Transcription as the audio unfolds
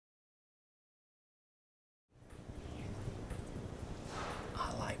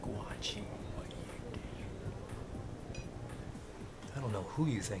who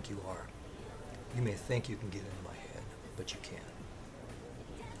you think you are. You may think you can get into my head, but you can't.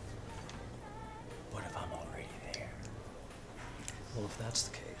 What if I'm already there? Well, if that's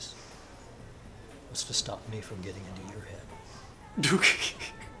the case, what's to stop me from getting into your head?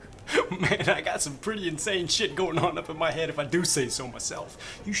 Man, I got some pretty insane shit going on up in my head if I do say so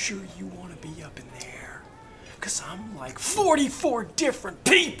myself. You sure you want to be up in there? 'Cause I'm like 44 different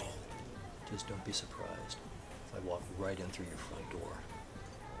people! Just don't be surprised if I walk right in through your front door.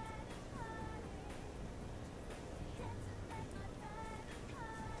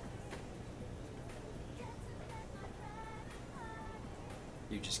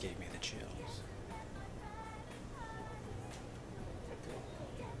 You just gave me the chills.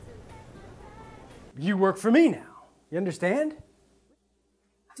 You work for me now. You understand?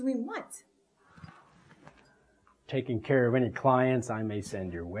 Doing what? Taking care of any clients I may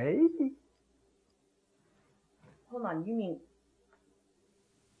send your way. Hold on, you mean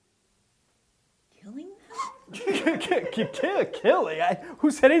killing them? Killing?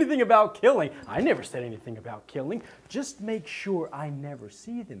 Who said anything about killing? I never said anything about killing. Just make sure I never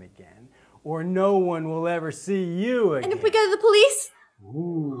see them again, or no one will ever see you again. And if we go to the police?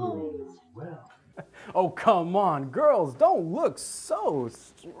 Ooh, well. Oh, come on, girls, don't look so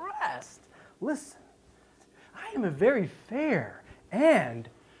stressed. Listen, I am a very fair and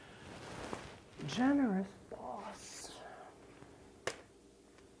generous boss.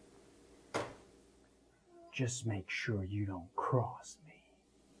 Just make sure you don't cross me.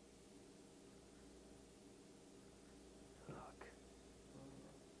 Look,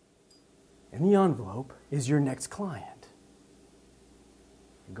 in the envelope is your next client.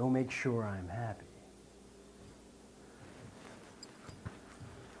 Go make sure I'm happy.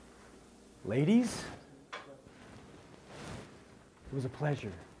 Ladies, it was a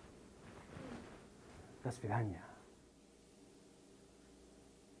pleasure. До свидания.